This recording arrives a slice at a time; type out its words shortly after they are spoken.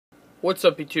What's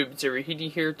up YouTube, it's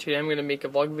Arahidi here. Today I'm going to make a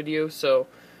vlog video. So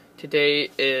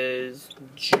today is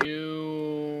June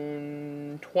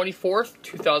 24th,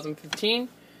 2015.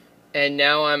 And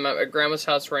now I'm at my grandma's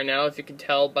house right now, if you can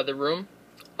tell by the room.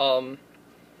 And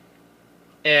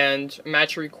I'm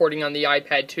actually recording on the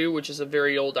iPad 2, which is a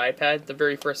very old iPad. The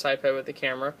very first iPad with the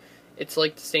camera. It's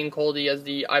like the same quality as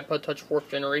the iPod Touch 4th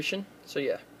generation. So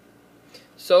yeah.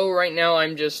 So right now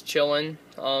I'm just chilling.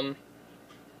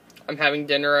 I'm having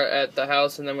dinner at the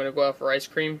house, and then I'm going to go out for ice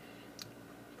cream.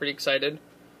 Pretty excited.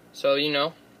 So, you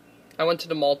know, I went to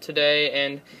the mall today,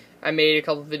 and I made a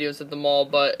couple videos at the mall,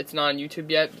 but it's not on YouTube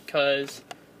yet because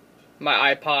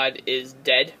my iPod is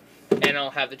dead, and I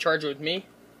don't have the charger with me.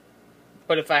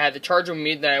 But if I had the charger with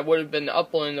me, then I would have been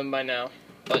uploading them by now.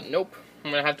 But nope,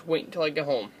 I'm going to have to wait until I get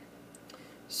home.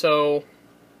 So,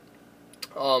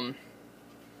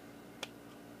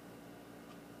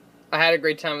 I had a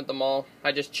great time at the mall.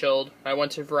 I just chilled. I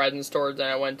went to Verizon store, then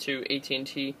I went to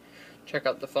AT&T, check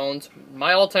out the phones.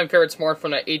 My all-time favorite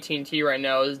smartphone at AT&T right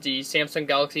now is the Samsung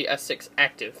Galaxy S6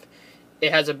 Active.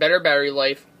 It has a better battery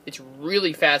life. It's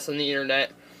really fast on the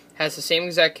internet. Has the same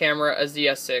exact camera as the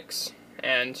S6,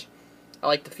 and I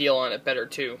like the feel on it better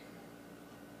too.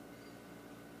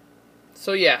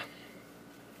 So yeah.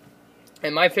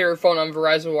 And my favorite phone on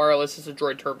Verizon Wireless is the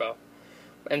Droid Turbo.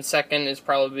 And second is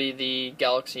probably the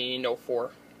Galaxy Note 4.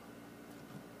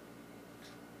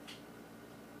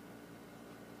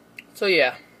 So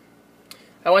yeah,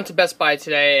 I went to Best Buy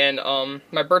today, and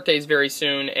my birthday is very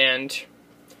soon, and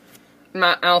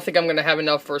I don't think I'm gonna have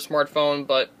enough for a smartphone,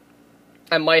 but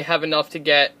I might have enough to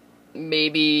get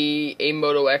maybe a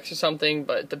Moto X or something,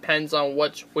 but it depends on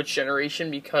which generation,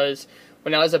 because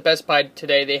when I was at Best Buy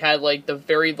today, they had like the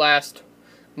very last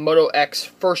Moto X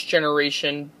first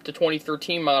generation, the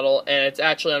 2013 model, and it's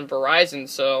actually on Verizon,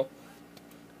 so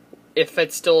if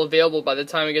it's still available by the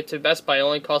time I get to Best Buy, it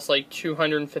only costs like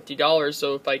 $250,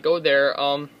 so if I go there,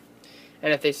 and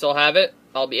if they still have it,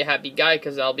 I'll be a happy guy,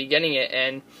 because I'll be getting it.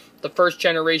 And the first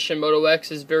generation Moto X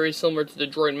is very similar to the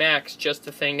Droid Max, just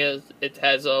the thing is, it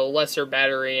has a lesser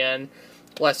battery and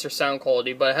lesser sound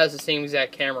quality, but it has the same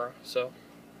exact camera, so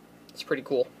it's pretty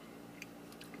cool.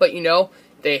 But you know,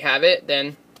 if they have it,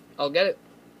 then I'll get it.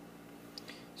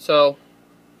 So,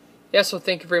 yeah, so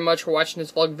thank you very much for watching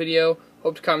this vlog video.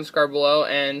 Hope to comment, subscribe below,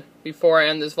 and before I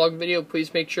end this vlog video,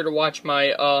 please make sure to watch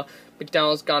my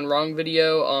McDonald's Gone Wrong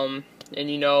video. And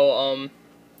you know,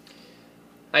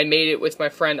 I made it with my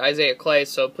friend Isaiah Clay,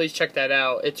 so please check that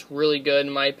out. It's really good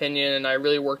in my opinion, and I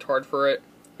really worked hard for it,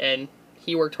 and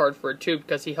he worked hard for it too,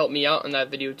 because he helped me out in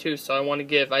that video too, so I want to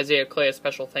give Isaiah Clay a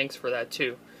special thanks for that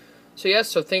too. So yes,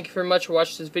 so thank you very much for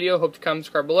watching this video. Hope to comment,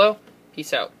 subscribe below.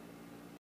 Peace out.